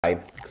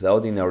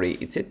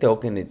CLOUDINARY. It's a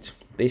token that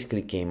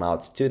basically came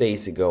out 2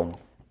 days ago,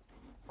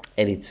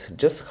 and it's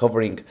just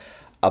hovering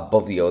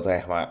above the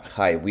all-time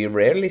high. We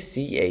rarely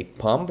see a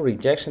pump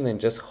rejection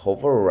and just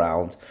hover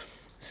around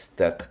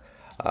stuck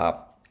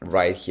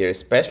right here,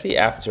 especially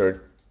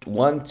after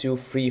 1, 2,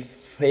 3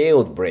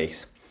 failed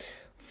breaks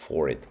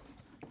for it.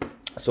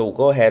 So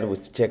go ahead,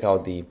 let's check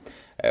out the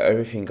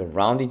everything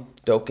around the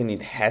token.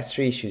 It has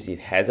 3 issues. It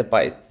has a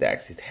buy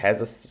tax, it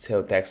has a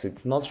sell tax, so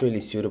it's not really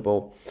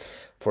suitable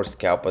for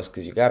scalpers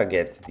because you gotta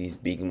get these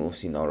big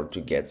moves in order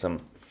to get some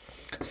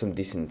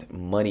decent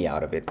money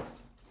out of it.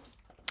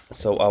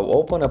 So I'll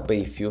open up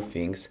a few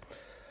things.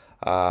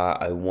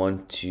 I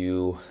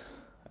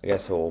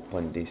guess I'll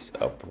open this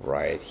up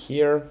right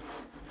here,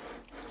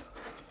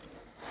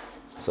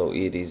 so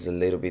it is a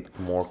little bit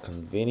more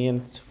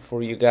convenient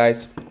for you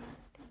guys.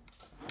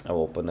 I'll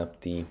open up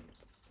the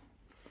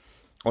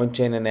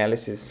on-chain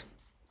analysis.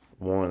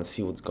 We want to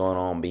see what's going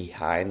on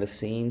behind the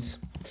scenes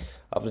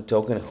of the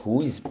token,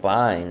 who is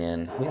buying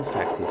and who in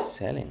fact is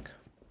selling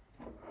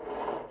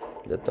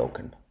the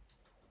token.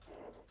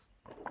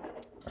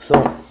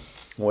 So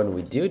when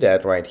we do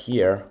that right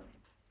here,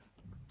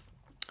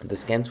 the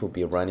scans will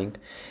be running.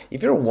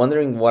 If you're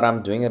wondering what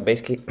I'm doing, I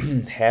basically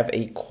have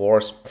a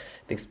course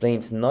that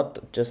explains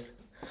not just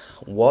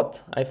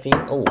what I think.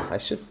 Oh, I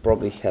should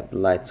probably have the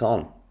lights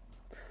on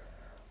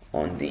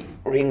the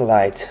ring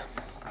light.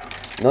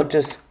 Not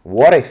just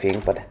what I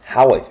think, but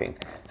how I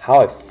think, how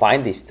I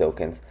find these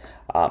tokens,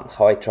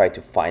 how I try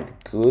to find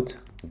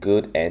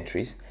good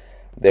entries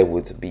that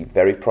would be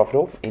very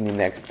profitable in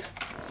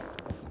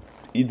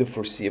the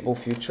foreseeable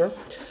future.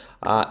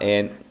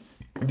 And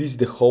this is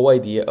the whole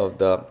idea of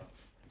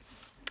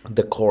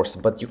the course.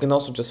 But you can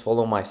also just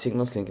follow my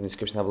signals, link in the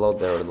description below.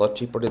 They're a lot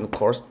cheaper than the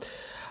course.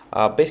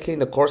 Basically in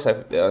the course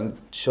I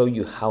show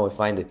you how I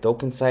find the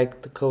token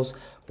cycles,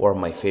 what are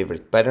my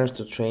favorite patterns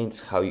to trade,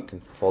 how you can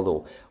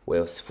follow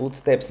whales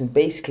footsteps, and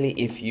basically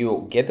if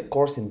you get the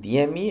course and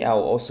DM me, I'll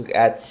also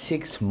add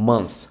 6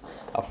 months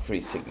of free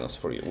signals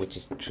for you, which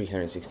is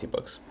 360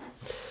 bucks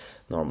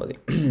normally.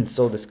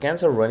 So the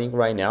scans are running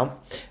right now,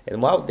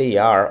 and while they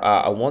are,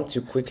 I want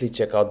to quickly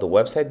check out the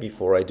website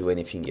before I do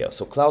anything else.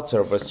 So cloud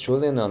servers,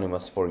 truly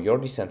anonymous for your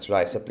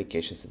decentralized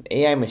applications and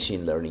AI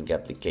machine learning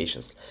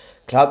applications.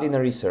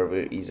 CLOUDINARY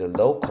server is a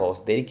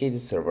low-cost dedicated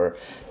server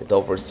that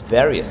offers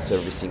various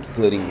services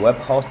including web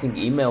hosting,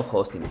 email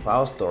hosting,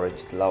 file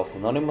storage. It allows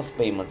anonymous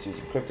payments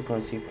using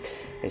cryptocurrency,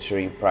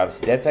 ensuring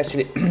privacy. That's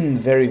actually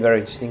very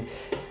interesting,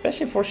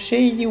 especially for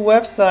shady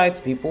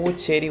websites. People with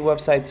shady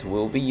websites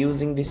will be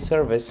using this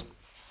service.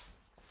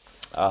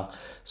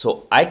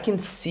 So I can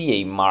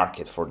see a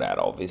market for that,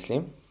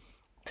 obviously.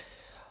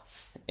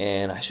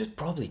 And I should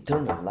probably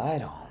turn the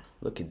light on.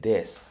 Look at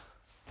this.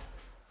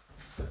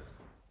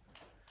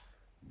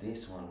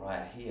 This one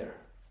right here.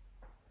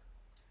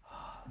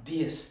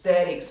 The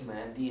aesthetics,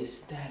 man. The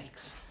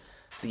aesthetics.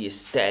 The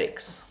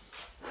aesthetics.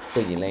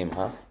 Pretty lame,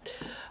 huh?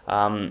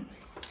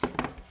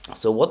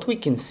 So what we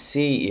can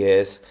see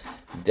is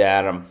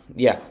that,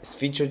 yeah, it's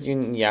featured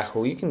in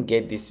Yahoo. You can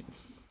get this.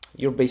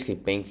 You're basically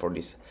paying for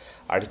these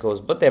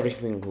articles, but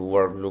everything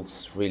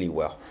looks really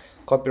well.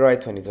 Copyright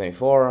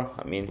 2024.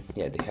 I mean,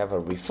 yeah, they have a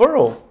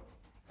referral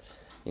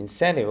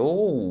incentive.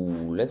 Oh,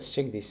 let's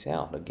check this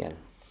out again.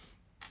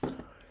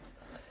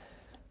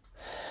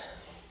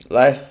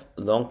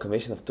 Lifelong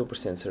commission of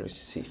 2%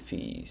 service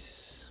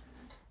fees.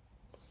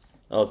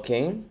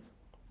 Okay,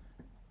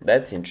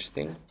 that's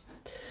interesting.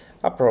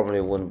 I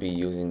probably wouldn't be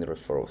using the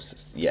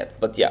referrals yet,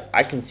 but yeah,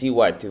 I can see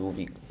why it will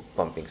be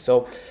pumping.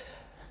 So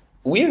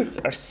we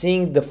are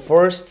seeing the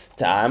first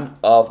time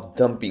of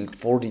dumping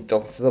for the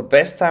tokens. So the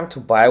best time to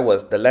buy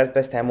was, the last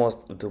best time was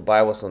to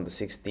buy was on the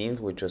 16th,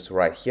 which was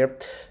right here.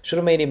 Should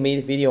have made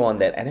a video on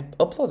that, and I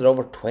uploaded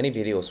over 20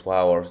 videos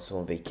while I was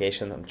on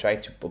vacation. I'm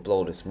trying to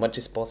upload as much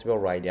as possible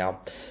right now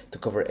to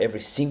cover every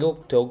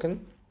single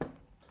token.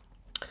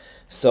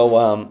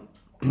 So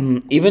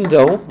even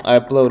though I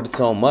uploaded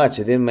so much,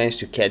 I didn't manage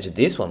to catch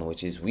this one,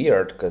 which is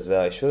weird because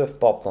I should have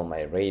popped on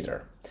my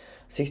radar.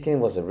 16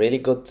 was a really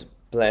good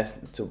plans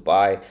to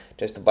buy,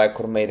 just to buy.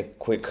 Could have made a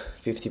quick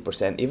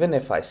 50%. Even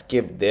if I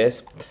skipped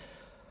this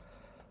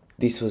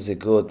was a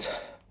good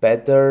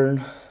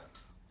pattern,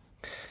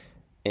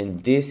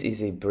 and this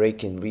is a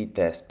break and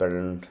retest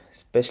pattern.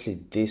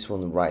 Especially this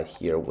one right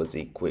here was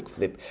a quick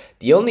flip.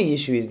 The only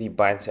issue is the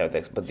buy and sell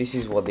text, but this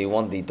is what they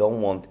want. They don't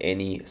want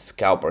any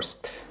scalpers.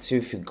 So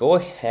if you go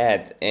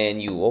ahead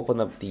and you open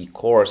up the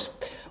course,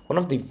 one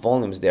of the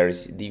volumes there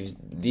is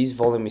this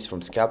volume is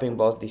from Scalping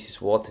Boss. This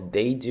is what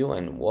they do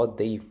and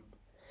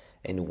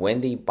when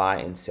they buy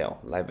and sell,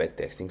 live back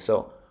testing.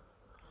 So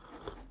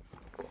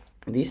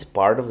this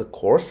part of the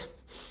course,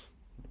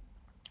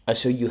 I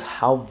show you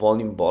how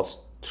volume bots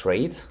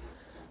trade,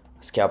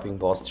 Scalping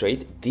Boss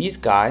trade. These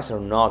guys are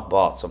not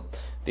bots. So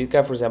this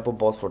guy, for example,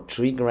 bought for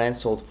 3 grand,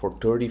 sold for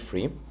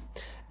 33.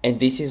 And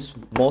this is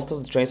most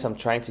of the trades I'm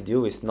trying to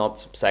do is not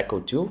cycle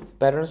 2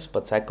 patterns,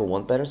 but cycle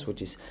 1 patterns,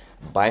 which is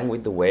buying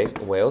with the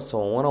whales.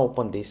 So I want to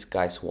open this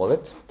guy's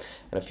wallet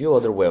and a few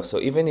other whales. So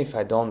even if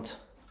I don't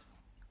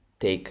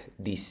take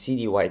the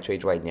CDY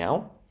trade right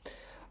now,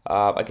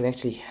 I can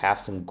actually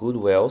have some good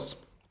whales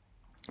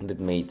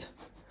that made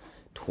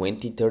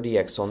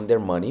 20-30x on their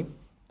money,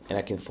 and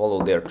I can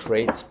follow their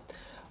trades.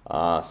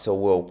 So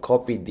we'll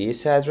copy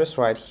this address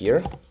right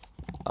here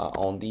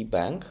on the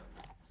bank,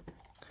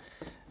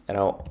 and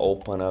I'll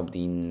open up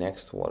the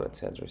next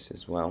wallet's address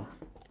as well.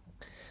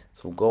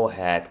 So we'll go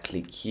ahead,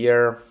 click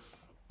here.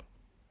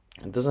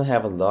 It doesn't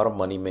have a lot of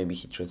money, maybe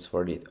he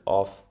transferred it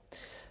off.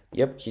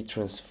 Yep, he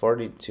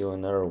transferred it to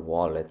another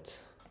wallet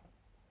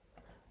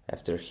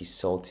after he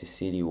sold his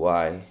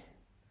CDY.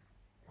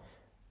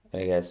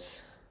 I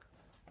guess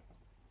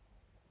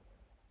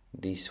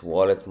this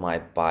wallet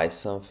might buy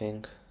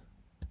something.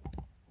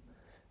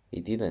 He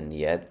didn't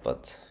yet,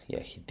 but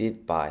yeah, he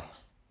did buy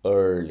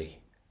early.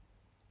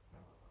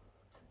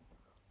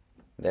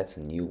 That's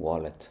a new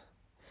wallet.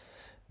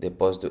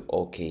 Deposit to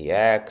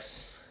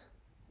OKX.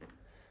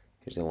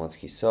 Here's the ones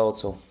he sold.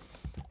 So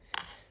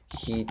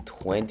he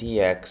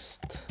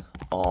 20x'd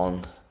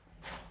on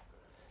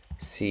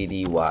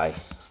CDY,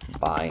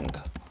 buying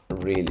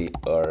really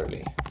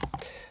early.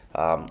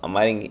 I'm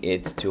adding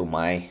it to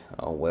my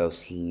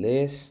whales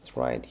list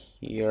right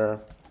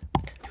here.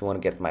 If you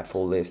want to get my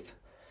full list,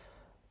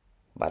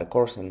 buy the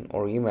course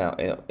or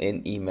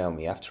email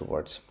me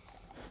afterwards.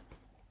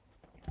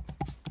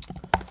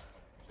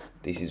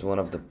 This is one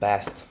of the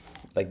best,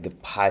 like the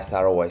highest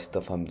ROI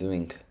stuff I'm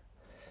doing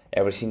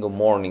every single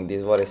morning.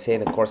 This is what I say in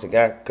the course. I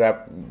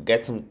gotta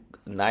get some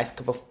nice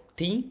cup of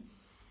tea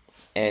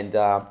and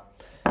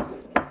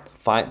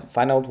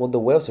find out what the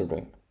whales are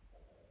doing.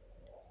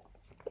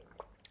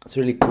 It's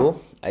really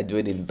cool. I do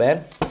it in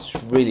bed. It's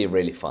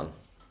really fun,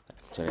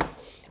 actually.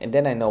 And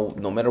then I know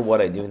no matter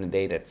what I do in the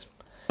day, it's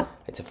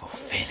a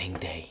fulfilling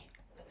day.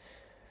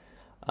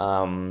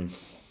 CMP.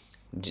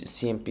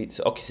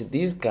 So, okay, so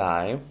this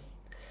guy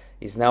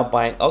is now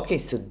buying. Okay,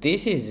 so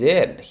this is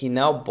it. He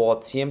now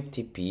bought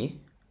CMPT.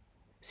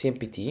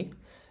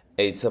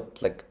 It's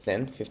up like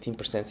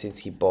 10-15% since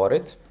he bought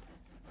it.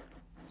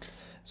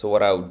 So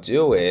what I'll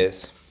do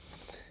is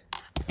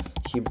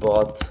he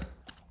bought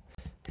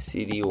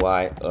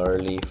CDY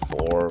early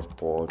for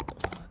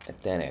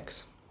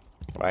 10x,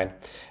 right?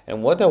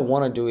 And what I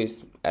want to do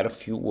is add a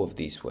few of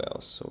these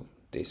whales. So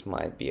this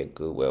might be a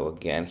good whale.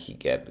 Again, he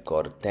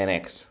got a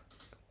 10x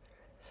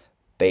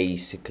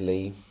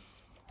basically.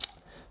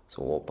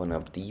 So we'll open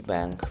up the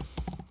bank,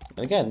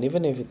 and again,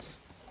 even if it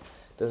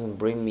doesn't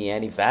bring me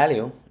any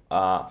value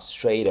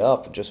straight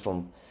up just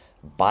from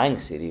buying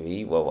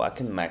CDV, well, I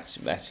can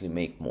actually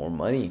make more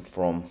money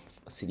from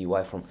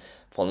CDY from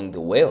following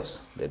the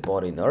whales that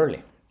bought in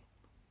early.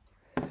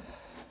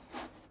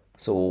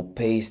 So we'll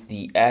paste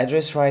the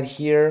address right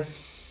here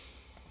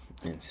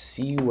and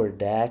see where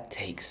that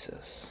takes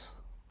us.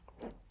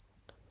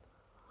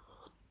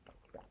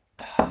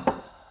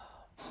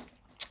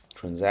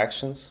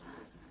 Transactions.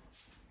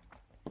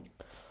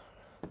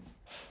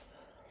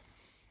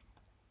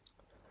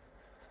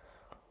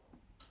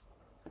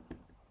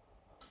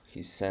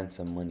 He sent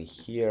some money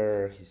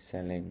here. He's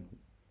selling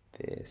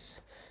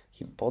this.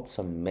 He bought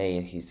some May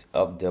and he's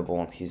up double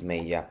on his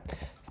May. Yeah,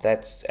 so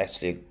that's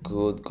actually a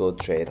good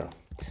trader.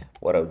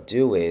 What I'll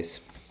do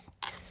is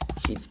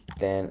he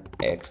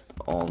 10x'd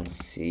on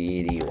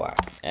CDY,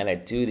 and I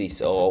do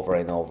this over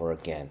and over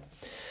again.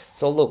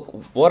 So look,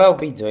 what I'll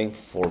be doing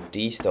for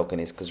this token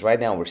is, because right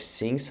now we're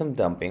seeing some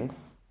dumping.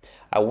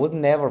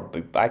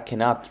 I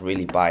cannot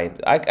really buy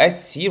it. I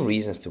see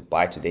reasons to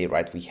buy today,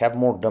 right? We have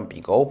more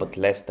dumping but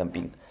less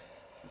dumping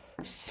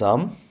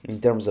some in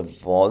terms of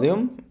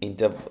volume. In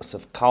terms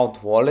of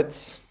count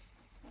wallets,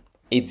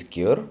 it's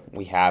good.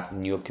 We have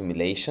new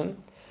accumulation,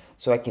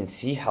 so I can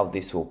see how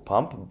this will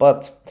pump.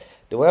 But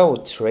the way I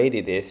would trade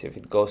it is if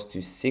it goes to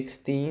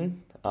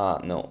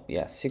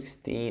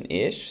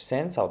 16-ish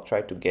cents, I'll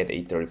try to get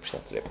a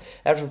 30% flip.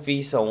 After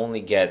fees, I'll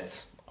only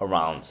get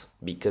around,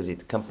 because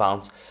it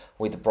compounds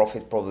with the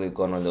profit, probably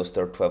gonna lose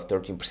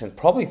 12-13%,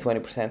 probably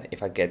 20%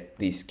 if I get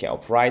this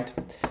scalp right.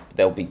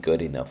 That'll be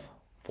good enough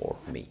for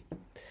me.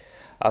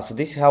 So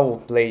this is how we'll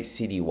play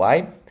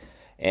CDY,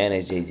 and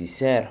as Jay-Z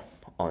said,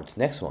 on to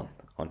the next one,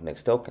 on the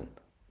next token.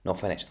 No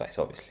financial advice,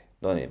 obviously.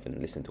 Don't even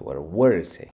listen to what a word is saying.